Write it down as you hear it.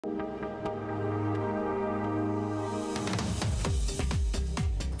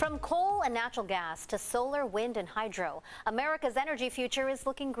coal and natural gas to solar, wind, and hydro. America's energy future is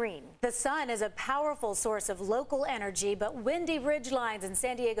looking green. The sun is a powerful source of local energy, but windy ridgelines in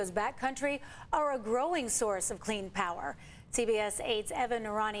San Diego's backcountry are a growing source of clean power. CBS 8's Evan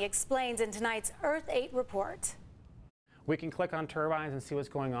Narani explains in tonight's Earth 8 report. We can click on turbines and see what's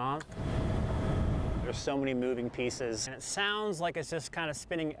going on. There's so many moving pieces, and it sounds like it's just kind of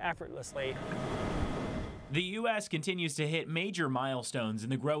spinning effortlessly. The U.S. continues to hit major milestones in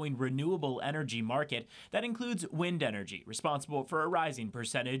the growing renewable energy market. That includes wind energy, responsible for a rising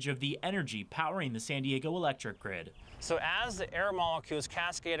percentage of the energy powering the San Diego electric grid. So as the air molecules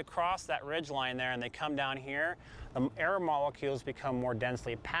cascade across that ridge line there and they come down here, the air molecules become more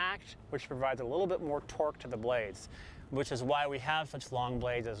densely packed, which provides a little bit more torque to the blades, which is why we have such long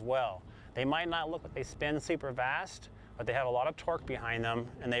blades as well. They might not look like they spin super fast, but they have a lot of torque behind them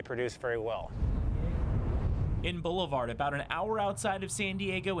and they produce very well. In Boulevard, about an hour outside of San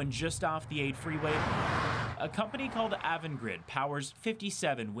Diego and just off the 8 freeway, a company called Avangrid powers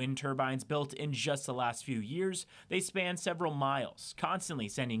 57 wind turbines built in just the last few years. They span several miles, constantly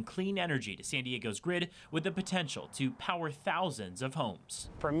sending clean energy to San Diego's grid with the potential to power thousands of homes.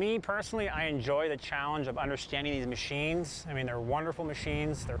 For me personally, I enjoy the challenge of understanding these machines. I mean, they're wonderful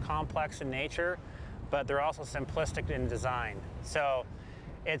machines. They're complex in nature, but they're also simplistic in design. So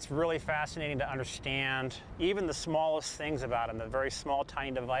it's really fascinating to understand even the smallest things about them, the very small, tiny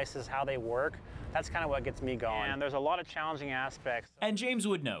devices, how they work. That's kind of what gets me going. And there's a lot of challenging aspects. And James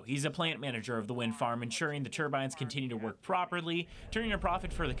would know. He's a plant manager of the wind farm, ensuring the turbines continue to work properly, turning a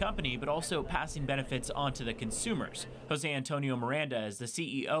profit for the company, but also passing benefits on to the consumers. Jose Antonio Miranda is the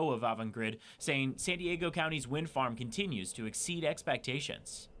CEO of Avangrid, saying San Diego County's wind farm continues to exceed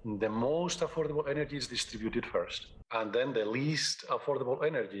expectations. The most affordable energy is distributed first, and then the least affordable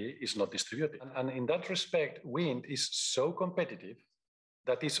energy is not distributed. And in that respect, wind is so competitive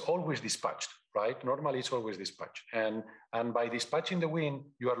that it's always dispatched, right? Normally it's always dispatched. And by dispatching the wind,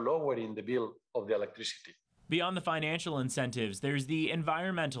 you are lowering the bill of the electricity. Beyond the financial incentives, there's the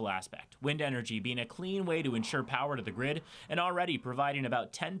environmental aspect, wind energy being a clean way to ensure power to the grid and already providing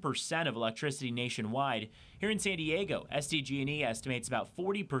about 10% of electricity nationwide. Here in San Diego, SDG&E estimates about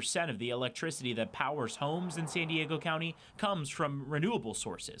 40% of the electricity that powers homes in San Diego County comes from renewable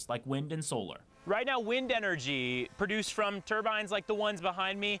sources like wind and solar. Right now, wind energy produced from turbines like the ones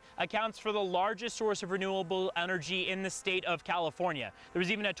behind me accounts for the largest source of renewable energy in the state of California. There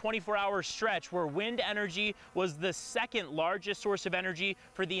was even a 24-hour stretch where wind energy was the second largest source of energy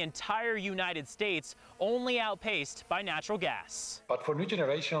for the entire United States, only outpaced by natural gas. But for new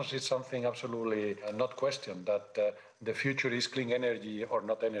generations, it's something absolutely not questioned, that the future is clean energy or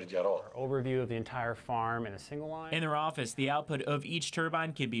not energy at all. Overview of the entire farm in a single line. In their office, the output of each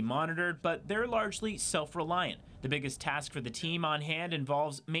turbine can be monitored, but they're largely self-reliant. The biggest task for the team on hand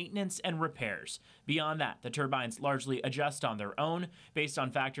involves maintenance and repairs. Beyond that, the turbines largely adjust on their own based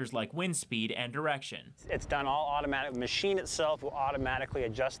on factors like wind speed and direction. It's done all automatic. The machine itself will automatically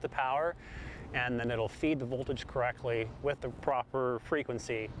adjust the power, and then it'll feed the voltage correctly with the proper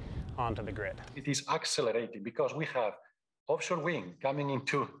frequency onto the grid. It is accelerating because we have offshore wind coming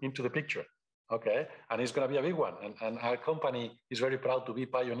into the picture, okay? And it's going to be a big one. And our company is very proud to be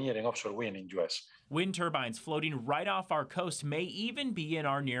pioneering offshore wind in US. Wind turbines floating right off our coast may even be in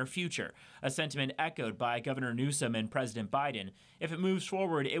our near future, a sentiment echoed by Governor Newsom and President Biden. If it moves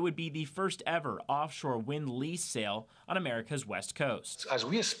forward, it would be the first ever offshore wind lease sale on America's west coast. As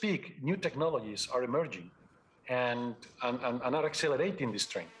we speak, new technologies are emerging and are accelerating this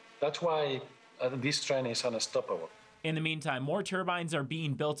trend. That's why this trend is unstoppable. In the meantime, more turbines are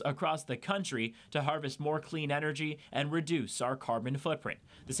being built across the country to harvest more clean energy and reduce our carbon footprint.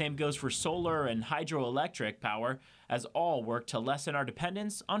 The same goes for solar and hydroelectric power, as all work to lessen our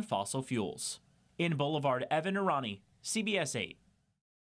dependence on fossil fuels. In Boulevard, Evan Narani, CBS 8.